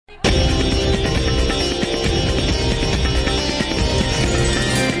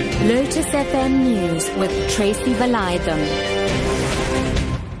FM News with TRACY VALAYDHAM.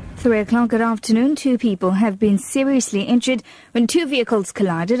 3 o'clock, good afternoon. 2 people have been seriously injured when 2 vehicles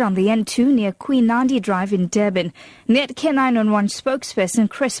collided on the N2 near Queen Nandi Drive in Durban. Net K911 spokesperson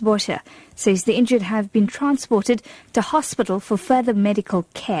Chris Bosher says the injured have been transported to hospital for further medical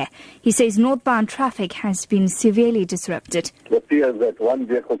care. He says northbound traffic has been severely disrupted. It appears that one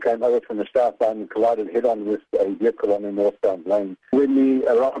vehicle came over from the southbound and collided head-on with a vehicle on the northbound lane. When we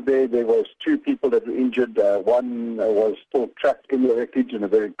arrived there was 2 people that were injured. One was still trapped in the wreckage in a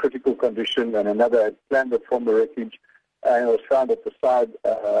very critical condition, and another had landed from the wreckage and was found at the side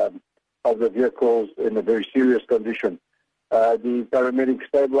of the vehicles in a very serious condition. The paramedics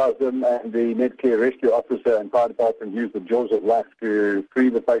stabilized them, and the Medcare rescue officer and fire department used the jaws of life to free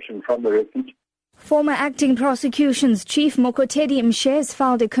the patient from the wreckage. Former acting prosecutions chief Mokotedi Mpshe has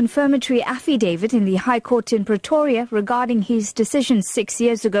filed a confirmatory affidavit in the High Court in Pretoria regarding his decision 6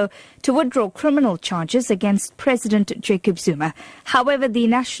 years ago to withdraw criminal charges against President Jacob Zuma. However, the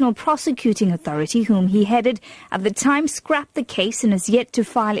National Prosecuting Authority, whom he headed at the time, scrapped the case and has yet to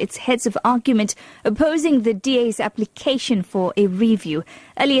file its heads of argument opposing the DA's application for a review.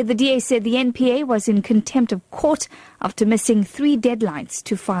 Earlier, the DA said the NPA was in contempt of court after missing 3 deadlines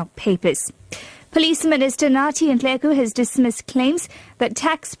to file papers. Police Minister Nathi Nhleko has dismissed claims that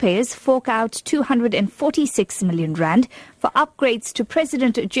taxpayers fork out 246 million rand for upgrades to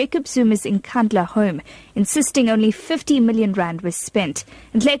President Jacob Zuma's Nkandla home, insisting only 50 million rand was spent.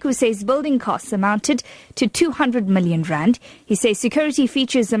 Nhleko says building costs amounted to 200 million rand. He says security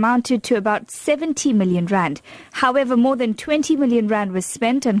features amounted to about 70 million rand. However, more than 20 million rand was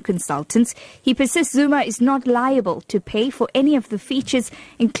spent on consultants. He persists Zuma is not liable to pay for any of the features,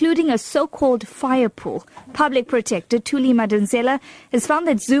 including a so-called fire pool. Public Protector Thuli Madonsela has found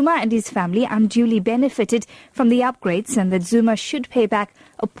that Zuma and his family unduly benefited from the upgrades and that Zuma should pay back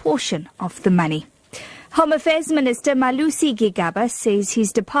a portion of the money. Home Affairs Minister Malusi Gigaba says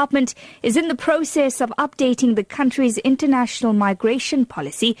his department is in the process of updating the country's international migration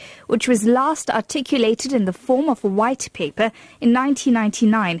policy, which was last articulated in the form of a white paper in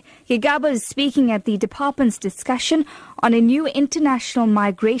 1999. Gigaba is speaking at the department's discussion on a new international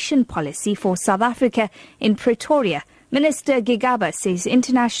migration policy for South Africa in Pretoria. Minister Gigaba says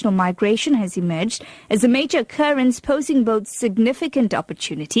international migration has emerged as a major occurrence posing both significant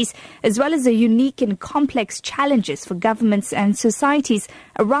opportunities as well as a unique and complex challenges for governments and societies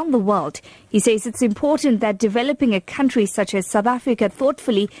around the world. He says it's important that developing a country such as South Africa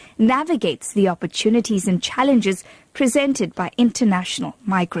thoughtfully navigates the opportunities and challenges presented by international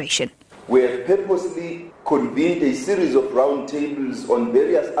migration. We have purposely convened a series of roundtables on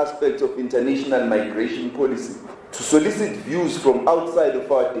various aspects of international migration policy to solicit views from outside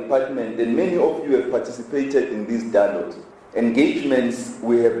of our department, and many of you have participated in these dialogues. Engagements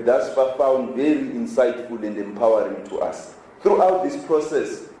we have thus far found very insightful and empowering to us. Throughout this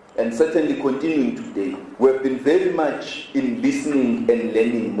process, and certainly continuing today, we have been very much in listening and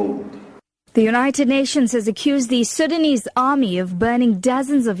learning mode. The United Nations has accused the Sudanese army of burning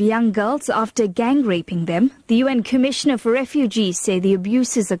dozens of young girls after gang raping them. The UN Commissioner for Refugees say the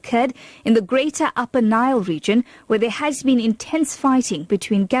abuses occurred in the Greater Upper Nile region, where there has been intense fighting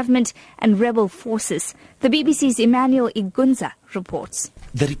between government and rebel forces. The BBC's Emmanuel Igunza reports.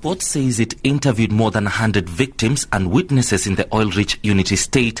 The report says it interviewed more than 100 victims and witnesses in the oil-rich Unity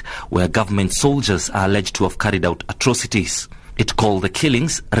State, where government soldiers are alleged to have carried out atrocities. It called the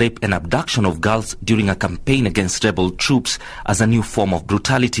killings, rape and abduction of girls during a campaign against rebel troops as a new form of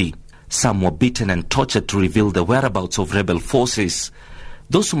brutality. Some were beaten and tortured to reveal the whereabouts of rebel forces.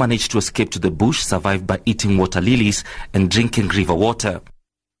 Those who managed to escape to the bush survived by eating water lilies and drinking river water.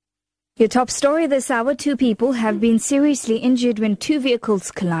 Your top story this hour: 2 people have been seriously injured when 2 vehicles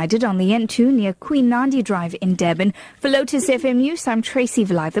collided on the N2 near Queen Nandi Drive in Durban. For Lotus FM News, I'm TRACY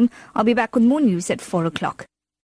VALAYDHAM. I'll be back with more news at 4 o'clock.